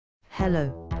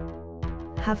Hello.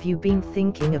 Have you been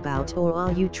thinking about or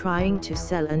are you trying to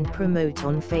sell and promote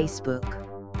on Facebook?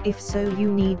 If so,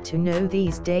 you need to know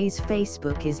these days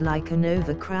Facebook is like an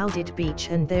overcrowded beach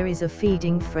and there is a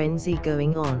feeding frenzy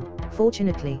going on.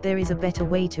 Fortunately, there is a better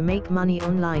way to make money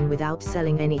online without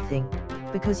selling anything.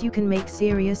 Because you can make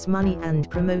serious money and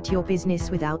promote your business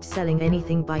without selling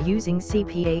anything by using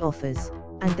CPA offers.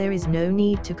 And there is no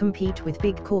need to compete with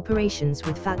big corporations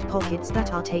with fat pockets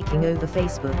that are taking over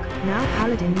Facebook. Now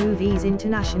Paladin Movies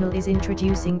International is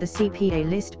introducing the CPA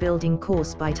List Building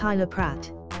Course by Tyler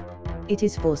Pratt. It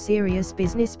is for serious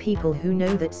business people who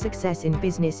know that success in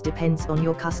business depends on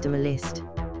your customer list.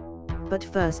 But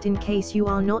first, in case you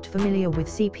are not familiar with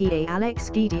CPA, Alex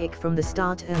Giediak from the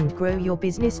Start and Grow Your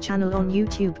Business channel on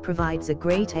YouTube provides a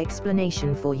great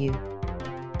explanation for you.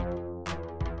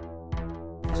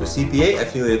 So CPA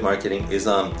affiliate marketing is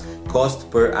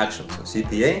cost per action. So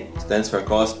CPA stands for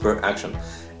cost per action.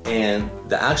 And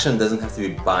the action doesn't have to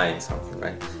be buying something,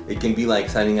 right? It can be like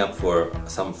signing up for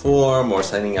some form or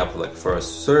signing up like for a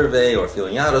survey or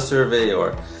filling out a survey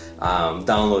or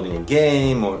downloading a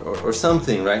game or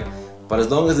something, right? But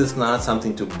as long as it's not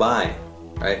something to buy,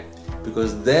 right?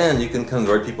 Because then you can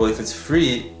convert people if it's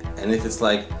free and if it's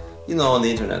like, you know, on the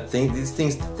internet. These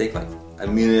things take like a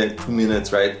minute, 2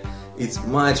 minutes, right? It's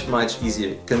much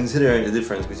easier considering the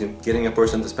difference between getting a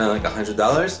person to spend like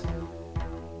 $100,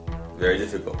 very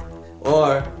difficult,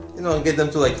 or you know, get them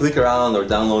to like click around or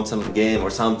download some game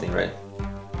or something, right?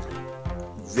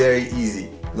 Very easy,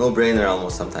 no-brainer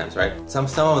almost sometimes, right? Some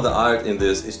of the art in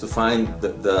this is to find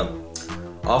the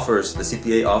offers, the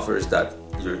CPA offers that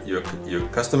your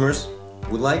customers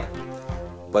would like,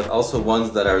 but also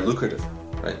ones that are lucrative,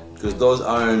 right? Because those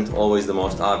aren't always the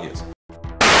most obvious.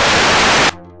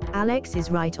 Alex is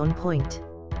right on point.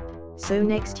 So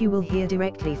next you will hear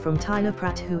directly from Tyler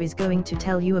Pratt, who is going to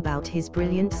tell you about his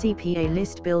brilliant CPA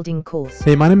list building course.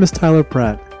 Hey, my name is Tyler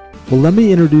Pratt. Well, let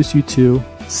me introduce you to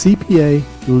CPA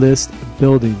List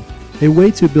Building, a way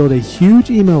to build a huge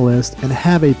email list and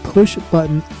have a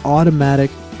push-button automatic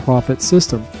profit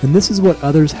system. And this is what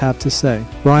others have to say.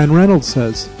 Brian Reynolds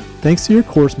says, "Thanks to your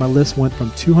course, my list went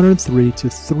from 203 to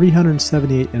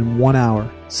 378 in 1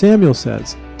 hour." Samuel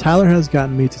says, "Tyler has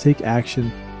gotten me to take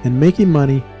action and making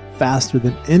money faster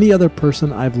than any other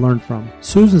person I've learned from."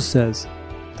 Susan says,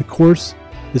 "The course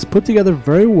is put together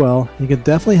very well and can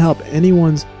definitely help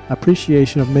anyone's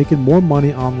appreciation of making more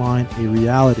money online a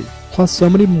reality." Plus, so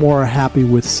many more are happy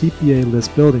with CPA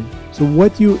list building. So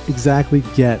what do you exactly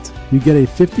get? You get a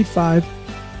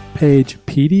 55-page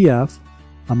PDF,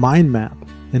 a mind map,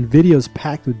 and videos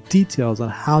packed with details on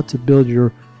how to build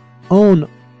your own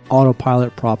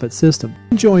autopilot profit system.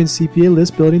 Join CPA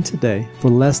List Building today for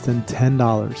less than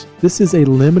 $10. This is a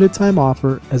limited time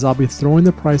offer, as I'll be throwing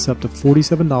the price up to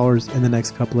 $47 in the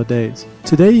next couple of days.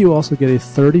 Today you also get a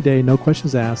 30-day no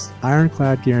questions asked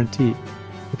ironclad guarantee.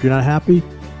 If you're not happy,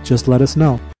 just let us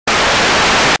know.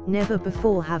 Never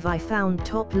before have I found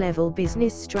top-level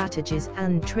business strategies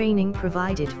and training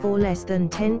provided for less than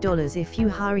 $10 if you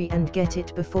hurry and get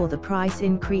it before the price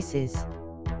increases.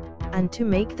 And to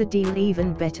make the deal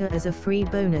even better, as a free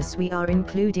bonus, we are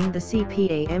including the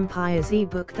CPA Empires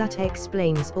ebook that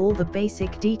explains all the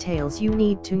basic details you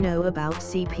need to know about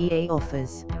CPA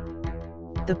offers.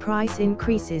 The price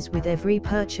increases with every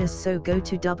purchase, so go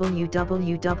to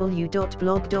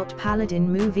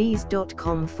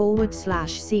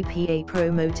www.blog.paladinmovies.com/CPA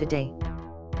promo today.